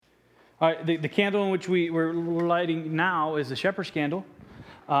All right, the candle in which we're lighting now is the shepherd's candle.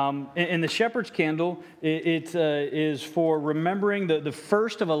 And the shepherd's candle, it is for remembering the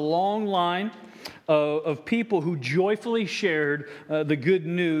first of a long line of people who joyfully shared the good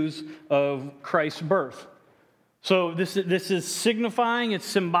news of Christ's birth. So this is signifying, it's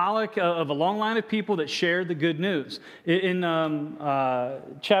symbolic of a long line of people that shared the good news. In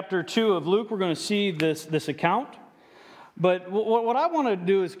chapter 2 of Luke, we're going to see this account. But what I want to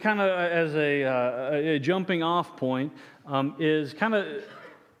do is kind of as a jumping off point is kind of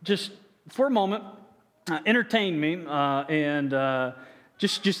just for a moment entertain me and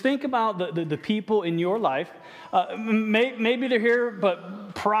just think about the people in your life. Maybe they're here,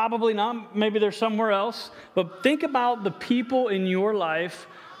 but probably not. Maybe they're somewhere else. But think about the people in your life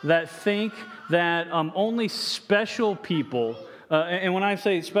that think that only special people, and when I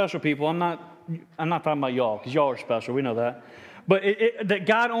say special people, I'm not talking about y'all, because y'all are special. We know that. But that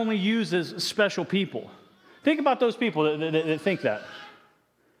God only uses special people. Think about those people that think that.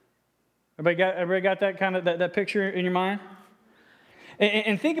 Everybody got that kind of that picture in your mind?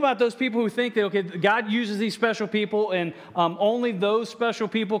 And think about those people who think that, okay, God uses these special people and only those special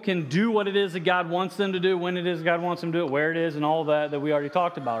people can do what it is that God wants them to do, when it is God wants them to do it, where it is, and all that we already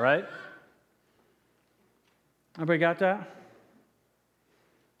talked about, right? Everybody got that?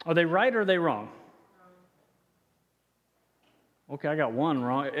 Are they right or are they wrong? Okay, I got one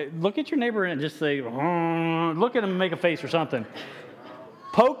wrong. Look at your neighbor and just say, look at him and make a face or something.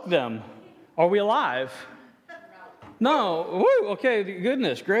 Poke them. Are we alive? No. Woo, okay,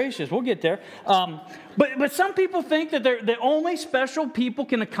 goodness gracious. We'll get there. But some people think that only special people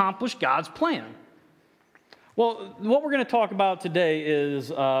can accomplish God's plan. Well, what we're going to talk about today is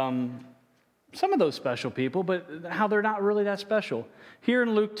some of those special people, but how they're not really that special. Here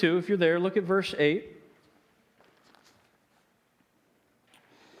in Luke 2, if you're there, look at verse 8.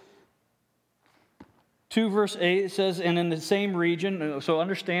 2 verse 8, it says, and in the same region, so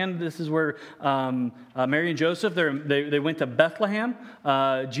understand this is where Mary and Joseph, they went to Bethlehem.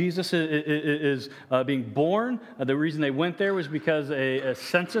 Jesus is being born. The reason they went there was because a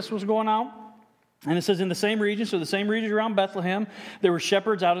census was going out. And it says in the same region, so the same region around Bethlehem, there were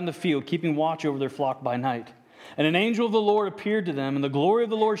shepherds out in the field, keeping watch over their flock by night. And an angel of the Lord appeared to them, and the glory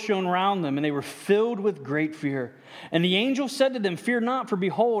of the Lord shone around them, and they were filled with great fear. And the angel said to them, fear not, for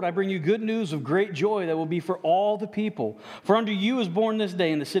behold, I bring you good news of great joy that will be for all the people. For unto you is born this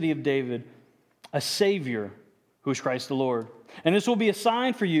day in the city of David a Savior, who is Christ the Lord. And this will be a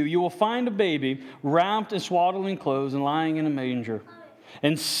sign for you. You will find a baby wrapped in swaddling clothes and lying in a manger.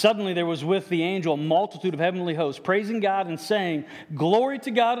 And suddenly there was with the angel a multitude of heavenly hosts, praising God and saying, glory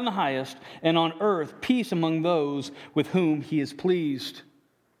to God in the highest, and on earth peace among those with whom he is pleased.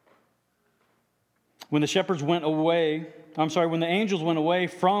 When the angels went away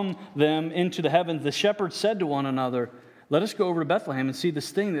from them into the heavens, the shepherds said to one another, let us go over to Bethlehem and see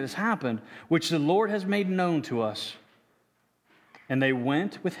this thing that has happened, which the Lord has made known to us. And they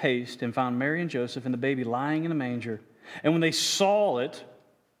went with haste and found Mary and Joseph and the baby lying in a manger. And when they saw it,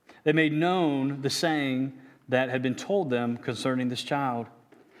 they made known the saying that had been told them concerning this child.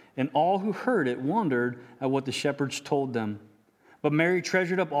 And all who heard it wondered at what the shepherds told them. But Mary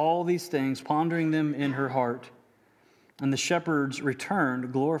treasured up all these things, pondering them in her heart. And the shepherds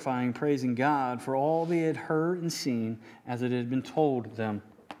returned, glorifying and praising God for all they had heard and seen as it had been told them.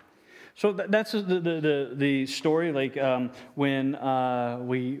 So that's the story, like when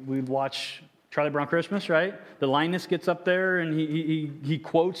we watch Charlie Brown Christmas, right? The Linus gets up there and he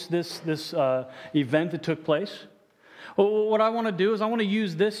quotes this event that took place. Well, what I want to do is I want to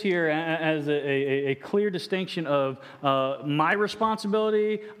use this here as a clear distinction of my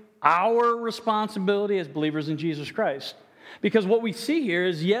responsibility, our responsibility as believers in Jesus Christ. Because what we see here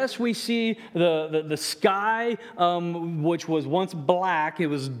is, yes, we see the sky, which was once black, it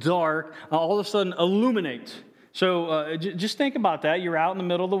was dark, all of a sudden illuminate. So just think about that. You're out in the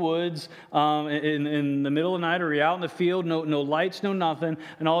middle of the woods in the middle of the night, or you're out in the field, no lights, no nothing,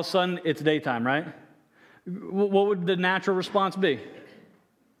 and all of a sudden it's daytime, right? What would the natural response be?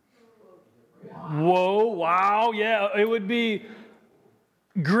 Whoa, wow, yeah, it would be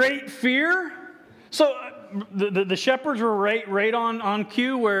great fear. So the shepherds were right on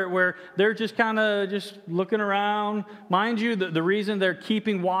cue where they're just kind of just looking around. Mind you, the reason they're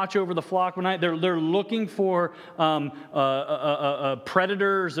keeping watch over the flock at night, they're looking for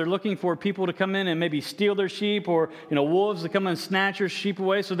predators. They're looking for people to come in and maybe steal their sheep, or wolves to come and snatch your sheep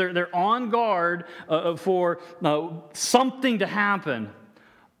away. So they're on guard for something to happen.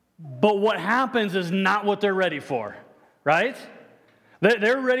 But what happens is not what they're ready for, right?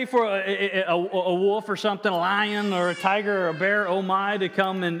 They're ready for a wolf or something, a lion or a tiger or a bear, oh my, to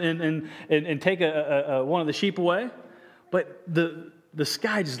come and take one of the sheep away. But the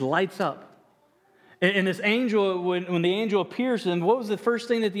sky just lights up. And this angel, when the angel appears to them, what was the first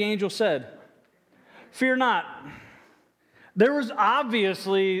thing that the angel said? Fear not. There was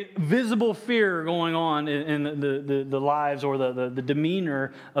obviously visible fear going on in the lives or the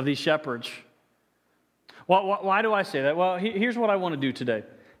demeanor of these shepherds. Why do I say that? Well, here's what I want to do today.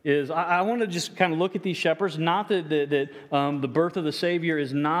 I want to just kind of look at these shepherds. Not that the birth of the Savior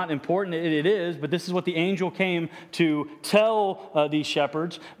is not important. It is, but this is what the angel came to tell these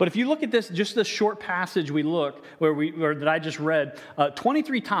shepherds. But if you look at this, just the short passage that I just read,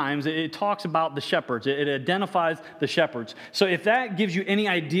 23 times it talks about the shepherds. It identifies the shepherds. So if that gives you any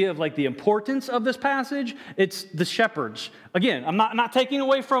idea of like the importance of this passage, it's the shepherds. Again, I'm not taking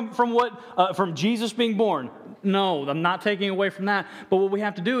away from Jesus being born. No, I'm not taking away from that. But what we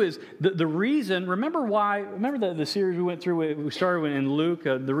have to do is the reason. Remember the series we went through. We started in Luke.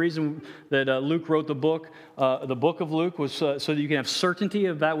 The reason that Luke wrote the book of Luke, was so that you can have certainty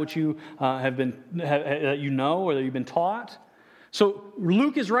of that which you that you know or that you've been taught. So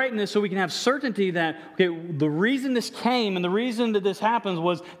Luke is writing this so we can have certainty that, okay, the reason this came and the reason that this happens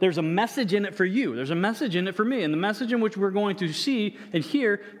was there's a message in it for you. There's a message in it for me. And the message in which we're going to see and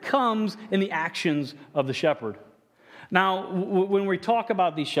hear comes in the actions of the shepherd. Now, when we talk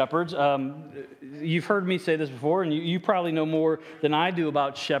about these shepherds, you've heard me say this before, and you probably know more than I do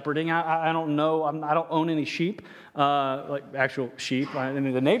about shepherding. I don't know. I don't own any sheep, like actual sheep. I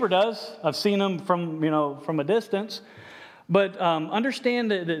mean, the neighbor does. I've seen them from a distance. But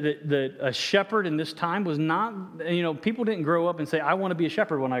understand that a shepherd in this time was not, people didn't grow up and say, I want to be a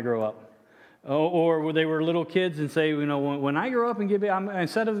shepherd when I grow up. Or they were little kids and say, when I grow up and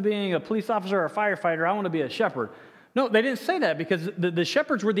instead of being a police officer or a firefighter, I want to be a shepherd. No, they didn't say that because the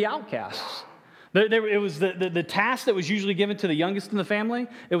shepherds were the outcasts. It was the task that was usually given to the youngest in the family.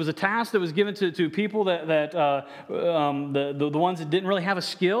 It was a task that was given to people the ones that didn't really have a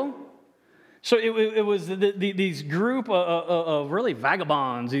skill. So it was these group of really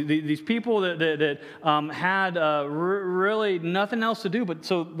vagabonds, these people that had really nothing else to do, but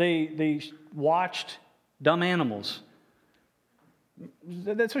so they watched dumb animals.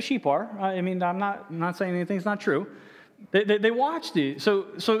 That's what sheep are. I mean, I'm not saying anything's not true. They watched it.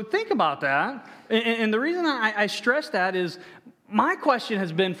 So think about that. And the reason I stress that is my question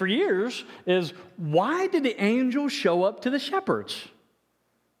has been for years is why did the angel show up to the shepherds?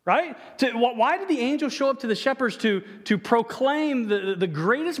 Right? Why did the angel show up to the shepherds to proclaim the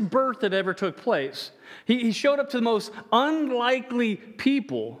greatest birth that ever took place? He showed up to the most unlikely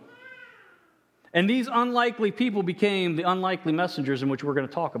people. And these unlikely people became the unlikely messengers in which we're going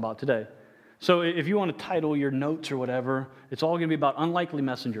to talk about today. So if you want to title your notes or whatever, it's all going to be about unlikely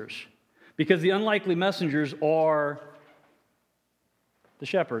messengers. Because the unlikely messengers are the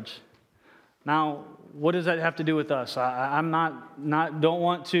shepherds. Now, what does that have to do with us? I'm don't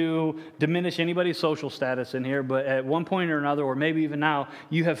want to diminish anybody's social status in here, but at one point or another, or maybe even now,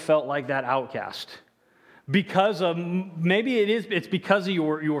 you have felt like that outcast. Because of, maybe it's because of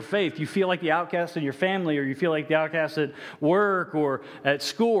your faith. You feel like the outcast in your family, or you feel like the outcast at work or at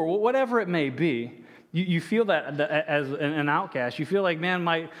school, or whatever it may be. You feel that as an outcast. You feel like,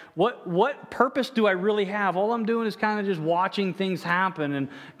 man, what purpose do I really have? All I'm doing is kind of just watching things happen, and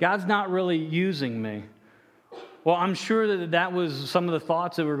God's not really using me. Well, I'm sure that was some of the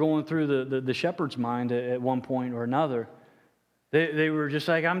thoughts that were going through the shepherd's mind at one point or another. They were just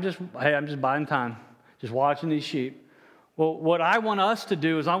like, I'm just biding time, just watching these sheep. Well, what I want us to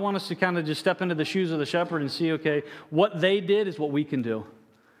do is I want us to kind of just step into the shoes of the shepherd and see, okay, what they did is what we can do.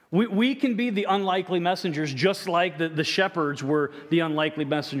 We can be the unlikely messengers just like the shepherds were the unlikely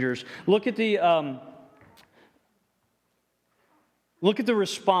messengers. Look at the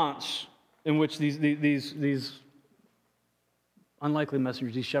response in which these unlikely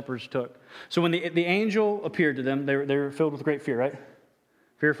messengers, these shepherds took. So when the angel appeared to them, they were filled with great fear, right?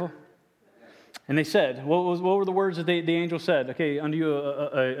 Fearful? And they said, what were the words that the angel said? Okay, unto you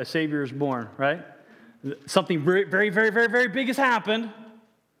a Savior is born, right? Something very, very, very, very, very big has happened.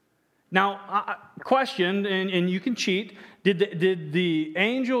 Now, question, and you can cheat, did the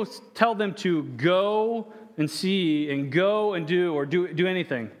angel tell them to go and see and go and do or do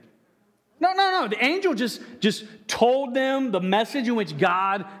anything? No. The angel just told them the message in which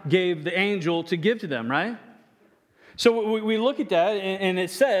God gave the angel to give to them, right? So we look at that, and it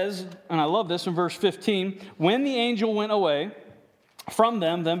says, and I love this in verse 15, when the angel went away from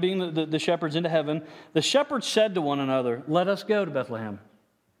them being the shepherds into heaven, the shepherds said to one another, let us go to Bethlehem.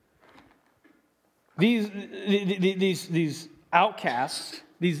 These outcasts,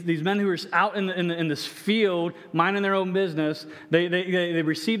 these men who are out in this field, minding their own business, they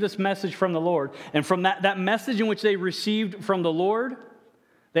received this message from the Lord. And from that message in which they received from the Lord,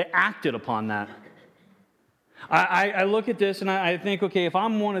 they acted upon that. I look at this and I think, okay, if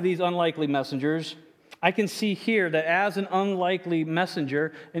I'm one of these unlikely messengers, I can see here that as an unlikely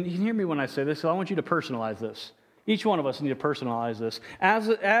messenger, and you can hear me when I say this, so I want you to personalize this. Each one of us need to personalize this. As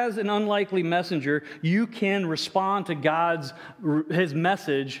an unlikely messenger, you can respond to his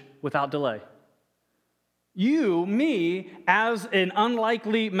message without delay. You, me, as an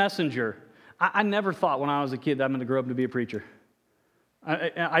unlikely messenger. I never thought when I was a kid that I'm going to grow up to be a preacher.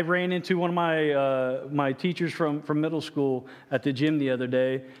 I ran into one of my teachers from middle school at the gym the other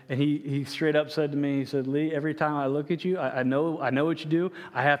day, and he straight up said to me, he said, Lee, every time I look at you, I know what you do.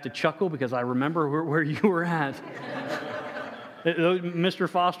 I have to chuckle because I remember where you were at. Mr.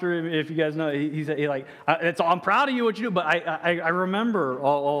 Foster, if you guys know, I'm proud of you what you do, but I remember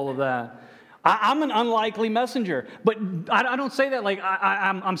all of that. I'm an unlikely messenger, but I don't say that like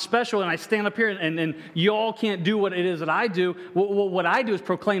I'm special and I stand up here and y'all can't do what it is that I do. What I do is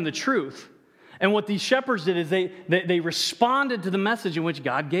proclaim the truth. And what these shepherds did is they responded to the message in which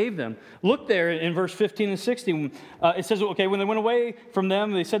God gave them. Look there in verse 15 and 16. It says, okay, when they went away from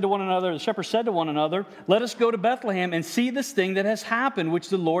them, they said to one another, the shepherds said to one another, let us go to Bethlehem and see this thing that has happened, which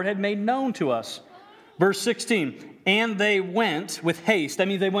the Lord had made known to us. Verse 16, and they went with haste. That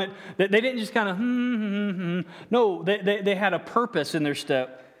means they didn't just kind of, No, they had a purpose in their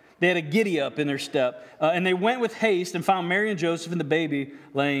step. They had a giddy up in their step. And they went with haste and found Mary and Joseph and the baby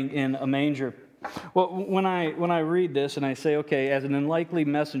laying in a manger. Well, when I read this and I say, okay, as an unlikely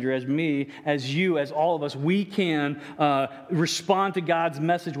messenger, as me, as you, as all of us, we can respond to God's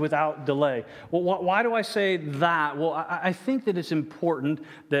message without delay. Well, why do I say that? Well, I think that it's important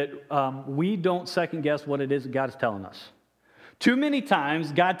that we don't second guess what it is that God is telling us. Too many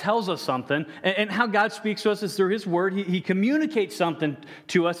times, God tells us something, and how God speaks to us is through His Word. He communicates something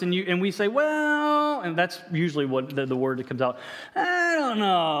to us, and we say, well, and that's usually what the word that comes out. I don't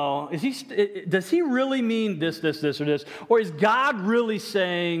know. Does He really mean this, or this? Or is God really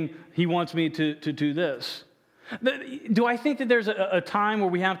saying He wants me to do this? Do I think that there's a time where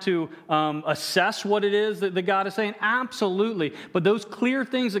we have to assess what it is that God is saying? Absolutely. But those clear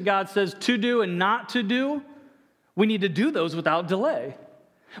things that God says to do and not to do, we need to do those without delay.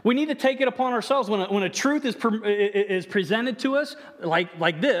 We need to take it upon ourselves when a truth is presented to us,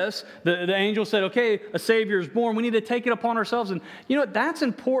 like this. The angel said, okay, a Savior is born. We need to take it upon ourselves. And you know what? That's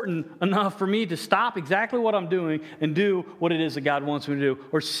important enough for me to stop exactly what I'm doing and do what it is that God wants me to do,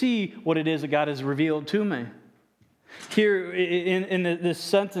 or see what it is that God has revealed to me. Here in this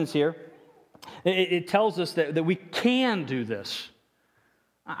sentence here, it tells us that we can do this.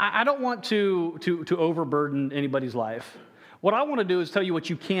 I don't want to overburden anybody's life. What I want to do is tell you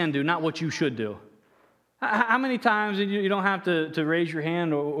what you can do, not what you should do. How many times, and you don't have to raise your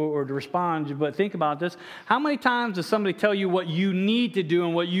hand or to respond, but think about this. How many times does somebody tell you what you need to do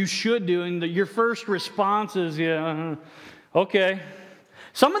and what you should do, and your first response is, yeah, okay.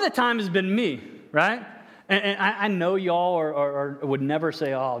 Some of the time has been me, right? And I know y'all would never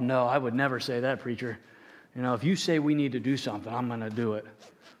say, oh, no, I would never say that, preacher. You know, if you say we need to do something, I'm going to do it.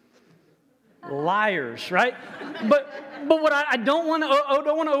 Liars, right? But what I don't want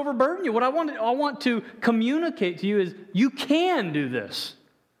to overburden you. What I want to communicate to you is you can do this.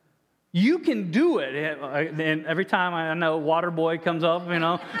 You can do it. And every time I know Water Boy comes up,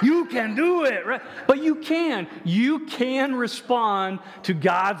 you can do it, right? But you can. You can respond to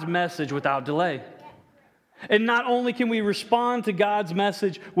God's message without delay. And not only can we respond to God's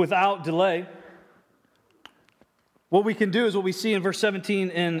message without delay, what we can do is what we see in verse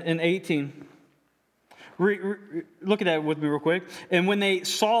 17 and 18. Look at that with me real quick. And when they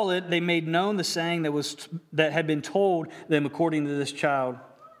saw it, they made known the saying that had been told them according to this child.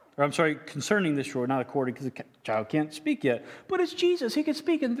 Concerning this child, not according, because the child can't speak yet. But it's Jesus. He can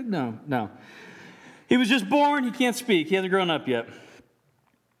speak. No. He was just born. He can't speak. He hasn't grown up yet.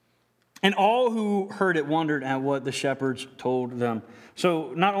 And all who heard it wondered at what the shepherds told them.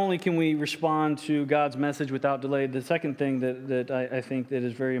 So not only can we respond to God's message without delay, the second thing that I think that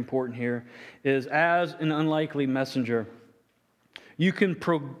is very important here is, as an unlikely messenger, you can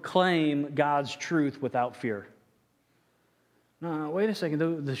proclaim God's truth without fear. No, wait a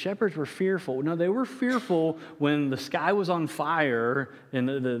second. The shepherds were fearful. No, they were fearful when the sky was on fire and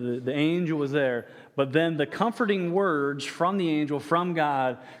the angel was there. But then the comforting words from the angel, from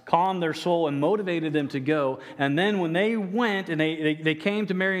God, calmed their soul and motivated them to go. And then when they went and they came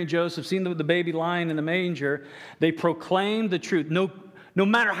to Mary and Joseph, seeing the baby lying in the manger, they proclaimed the truth. No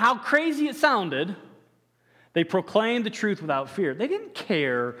matter how crazy it sounded, They proclaimed the truth without fear. They didn't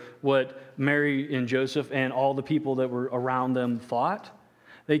care what Mary and Joseph and all the people that were around them thought.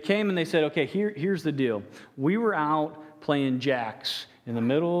 They came and they said, okay, here's the deal. We were out playing jacks in the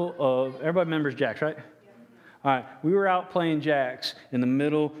middle of, everybody remembers jacks, right? All right, we were out playing jacks in the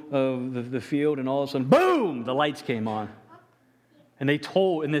middle of the field, and all of a sudden, boom, the lights came on. And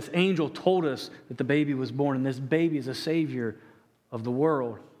this angel told us that the baby was born, and this baby is a savior of the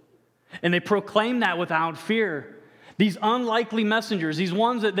world. And they proclaimed that without fear. These unlikely messengers, these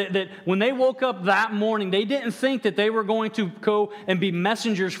ones that when they woke up that morning, they didn't think that they were going to go and be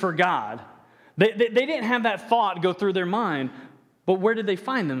messengers for God. They didn't have that thought go through their mind. But where did they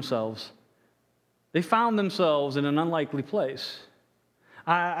find themselves? They found themselves in an unlikely place.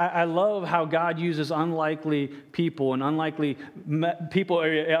 I love how God uses unlikely people and unlikely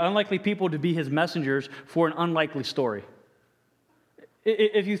people to be his messengers for an unlikely story.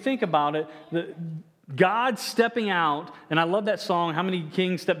 If you think about it, God stepping out, and I love that song, How Many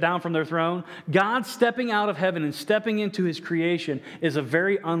Kings Step Down from Their Throne? God stepping out of heaven and stepping into his creation is a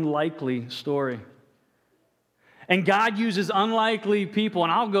very unlikely story. And God uses unlikely people,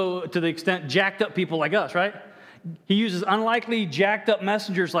 and I'll go to the extent jacked up people like us, right? He uses unlikely, jacked up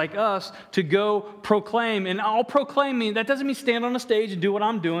messengers like us to go proclaim. And I'll proclaim mean that doesn't mean stand on a stage and do what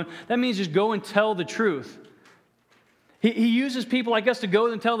I'm doing. That means just go and tell the truth. He uses people like us to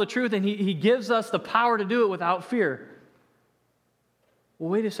go and tell the truth, and he gives us the power to do it without fear. Well,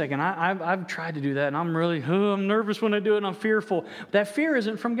 wait a second. I've tried to do that, and I'm nervous when I do it, and I'm fearful. That fear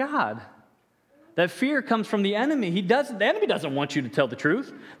isn't from God. That fear comes from the enemy. The enemy doesn't want you to tell the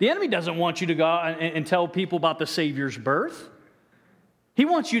truth. The enemy doesn't want you to go out and tell people about the Savior's birth. He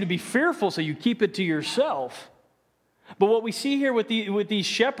wants you to be fearful so you keep it to yourself. But what we see here with these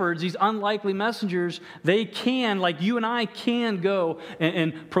shepherds, these unlikely messengers, they can, like you and I, can go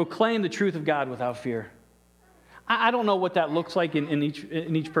and proclaim the truth of God without fear. I don't know what that looks like in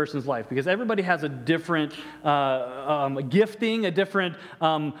each person's life, because everybody has a different gifting, a different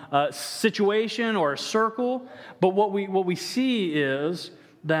situation or a circle. But what we see is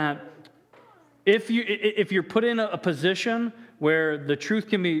that if you're put in a position where the truth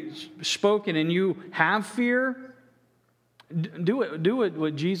can be spoken and you have fear, do it.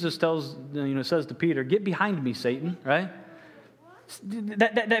 What Jesus says to Peter: "Get behind me, Satan." Right?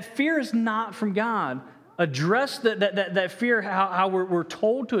 That fear is not from God. Address that fear how we're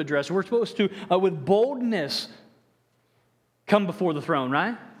told to address it. We're supposed to, with boldness, come before the throne,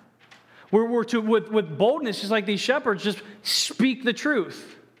 right? We're to, with boldness, just like these shepherds, just speak the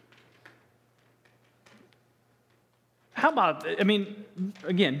truth. How about,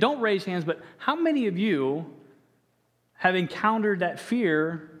 again, don't raise hands, but how many of you have encountered that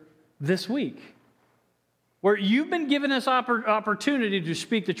fear this week? Where you've been given this opportunity to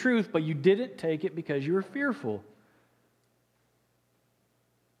speak the truth, but you didn't take it because you were fearful.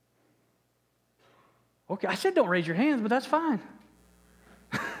 Okay, I said don't raise your hands, but that's fine.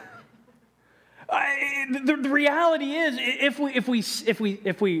 The reality is,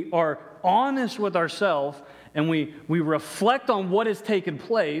 if we are honest with ourselves and we reflect on what has taken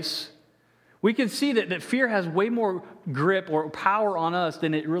place, we can see that fear has way more grip or power on us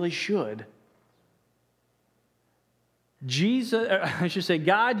than it really should.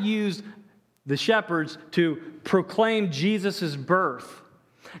 God used the shepherds to proclaim Jesus' birth.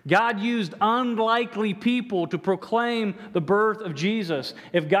 God used unlikely people to proclaim the birth of Jesus.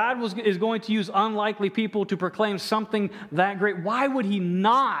 If God is going to use unlikely people to proclaim something that great, why would he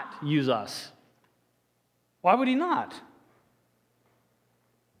not use us? Why would he not?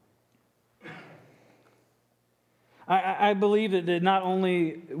 I believe that not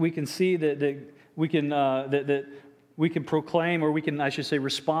only we can see that we can proclaim, or we can,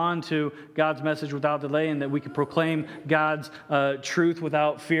 respond to God's message without delay, and that we can proclaim God's truth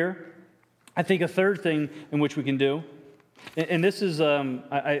without fear. I think a third thing in which we can do, and this is,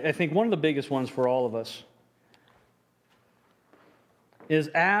 I think, one of the biggest ones for all of us, is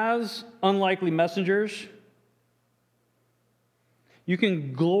as unlikely messengers, you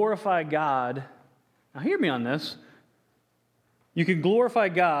can glorify God. Now, hear me on this. You can glorify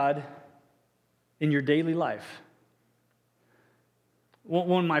God in your daily life.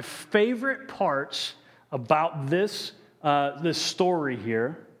 One of my favorite parts about this story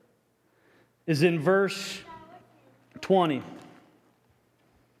here is in verse 20.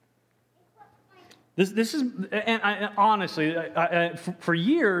 This is, and honestly, for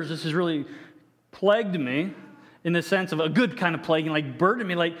years, this has really plagued me in the sense of a good kind of plaguing, like burdened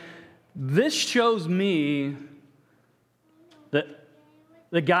me. Like, this shows me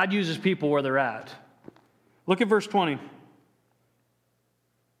that God uses people where they're at. Look at verse 20.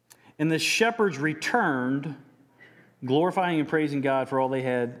 And the shepherds returned, glorifying and praising God for all they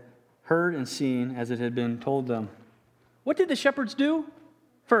had heard and seen as it had been told them. What did the shepherds do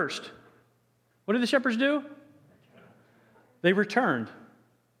first? What did the shepherds do? They returned.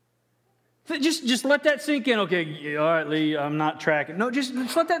 Just let that sink in. Okay, all right, Lee, I'm not tracking. No, just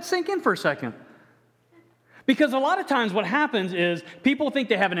let that sink in for a second. Because a lot of times what happens is people think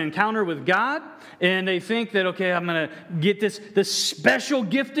they have an encounter with God, and they think that, okay, I'm going to get this special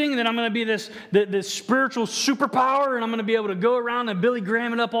gifting, and then I'm going to be this spiritual superpower, and I'm going to be able to go around and Billy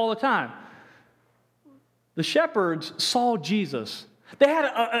Graham it up all the time. The shepherds saw Jesus. They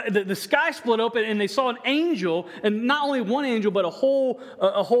had the sky split open, and they saw an angel, and not only one angel, but a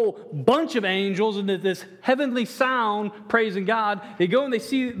whole bunch of angels, and this heavenly sound praising God. They go and they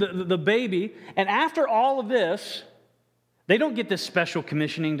see the baby, and after all of this, they don't get this special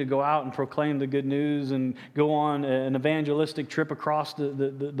commissioning to go out and proclaim the good news and go on an evangelistic trip across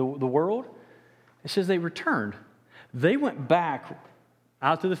the world. It says they returned. They went back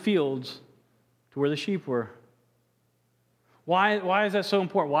out to the fields to where the sheep were. Why is that so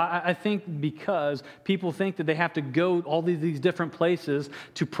important? Why? I think because people think that they have to go all these different places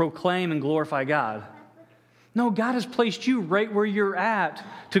to proclaim and glorify God. No, God has placed you right where you're at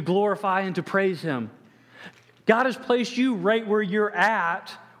to glorify and to praise Him. God has placed you right where you're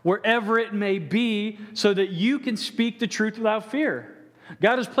at, wherever it may be, so that you can speak the truth without fear.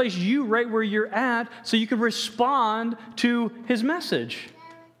 God has placed you right where you're at so you can respond to His message.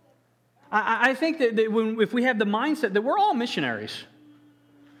 I think that if we have the mindset that we're all missionaries,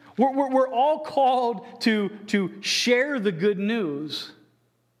 we're all called to share the good news.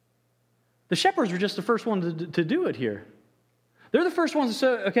 The shepherds were just the first ones to do it here. They're the first ones to say,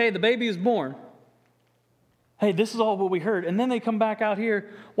 okay, the baby is born. Hey, this is all what we heard. And then they come back out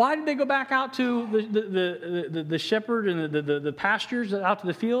here. Why did they go back out to the shepherd and the pastures, out to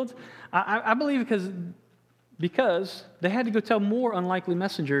the fields? I believe because they had to go tell more unlikely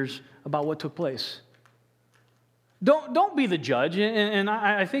messengers about what took place. Don't be the judge, and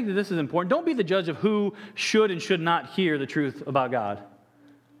I think that this is important. Don't be the judge of who should and should not hear the truth about God.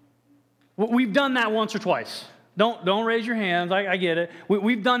 We've done that once or twice. Don't raise your hands. I get it.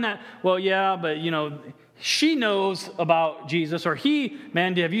 We've done that. Well, yeah, but she knows about Jesus, or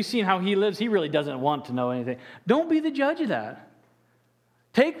have you seen how he lives? He really doesn't want to know anything. Don't be the judge of that.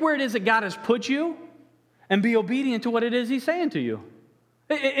 Take where it is that God has put you and be obedient to what it is He's saying to you.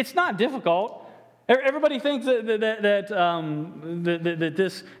 It's not difficult. Everybody thinks that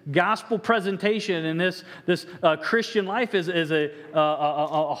this gospel presentation and this Christian life is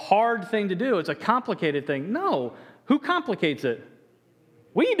a hard thing to do. It's a complicated thing. No. Who complicates it?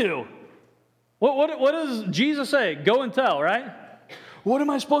 We do. What does Jesus say? Go and tell, right? What am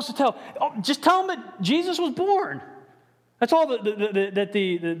I supposed to tell? Oh, just tell them that Jesus was born. That's all that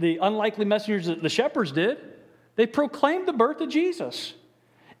the unlikely messengers, the shepherds did. They proclaimed the birth of Jesus.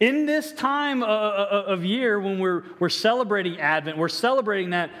 In this time of year when we're celebrating Advent, we're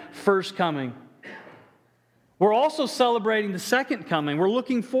celebrating that first coming. We're also celebrating the second coming. We're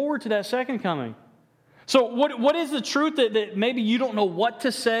looking forward to that second coming. So what is the truth that maybe you don't know what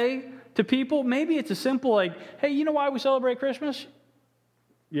to say to people? Maybe it's a simple hey, you know why we celebrate Christmas?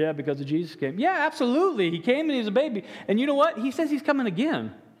 Yeah, because of Jesus came. Yeah, absolutely. He came and He's a baby. And you know what? He says He's coming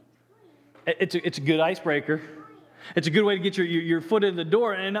again. It's a good icebreaker. It's a good way to get your foot in the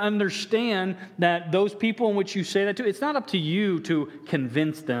door and understand that those people in which you say that to, it's not up to you to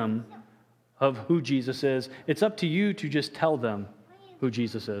convince them of who Jesus is. It's up to you to just tell them who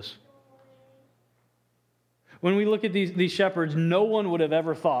Jesus is. When we look at these shepherds, no one would have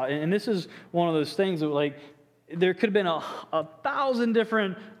ever thought, and this is one of those things that there could have been a 1,000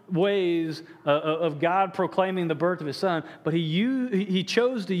 different ways of God proclaiming the birth of His Son, but He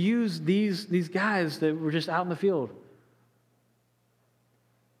chose to use these guys that were just out in the field.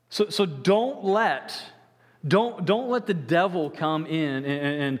 So don't let the devil come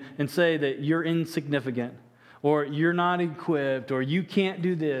in and say that you're insignificant, or you're not equipped, or you can't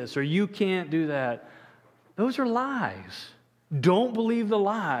do this, or you can't do that. Those are lies. Don't believe the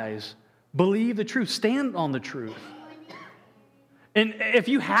lies. Believe the truth. Stand on the truth. And if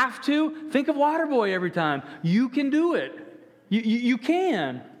you have to, think of Waterboy every time. You can do it. You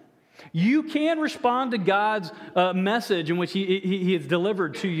can. You can respond to God's message in which He has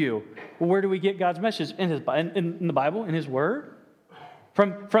delivered to you. Well, where do we get God's message? In the Bible, in His Word?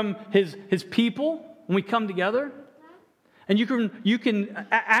 From His people, when we come together? And you can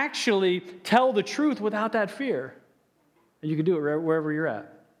actually tell the truth without that fear. And you can do it wherever you're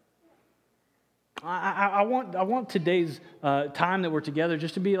at. I want today's time that we're together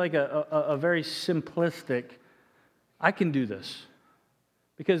just to be like a very simplistic, I can do this.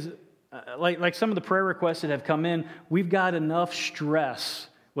 Because like some of the prayer requests that have come in, we've got enough stress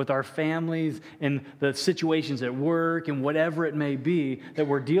with our families and the situations at work and whatever it may be that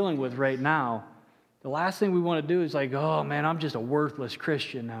we're dealing with right now. The last thing we want to do is like, oh man, I'm just a worthless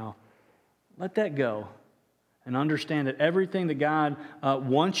Christian now. Let that go and understand that everything that God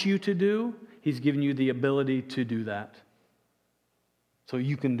wants you to do, He's given you the ability to do that. So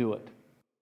you can do it.